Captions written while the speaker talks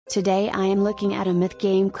Today I am looking at a myth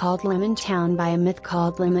game called Lemon Town by a myth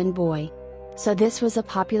called Lemon Boy. So this was a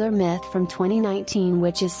popular myth from 2019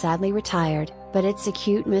 which is sadly retired, but it's a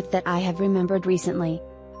cute myth that I have remembered recently.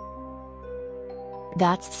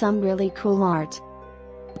 That's some really cool art.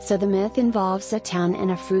 So the myth involves a town in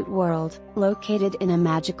a fruit world, located in a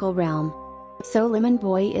magical realm. So Lemon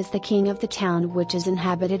Boy is the king of the town which is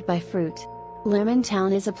inhabited by fruit. Lemon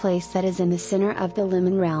Town is a place that is in the center of the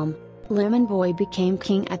lemon realm. Lemon Boy became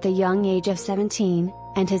king at the young age of 17,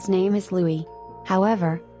 and his name is Louis.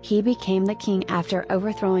 However, he became the king after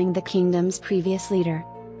overthrowing the kingdom's previous leader.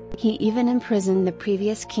 He even imprisoned the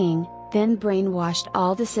previous king, then brainwashed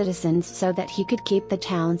all the citizens so that he could keep the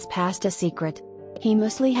town's past a secret. He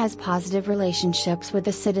mostly has positive relationships with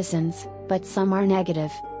the citizens, but some are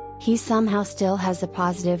negative. He somehow still has a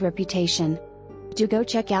positive reputation. Do go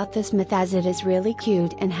check out this myth as it is really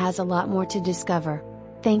cute and has a lot more to discover.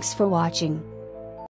 Thanks for watching.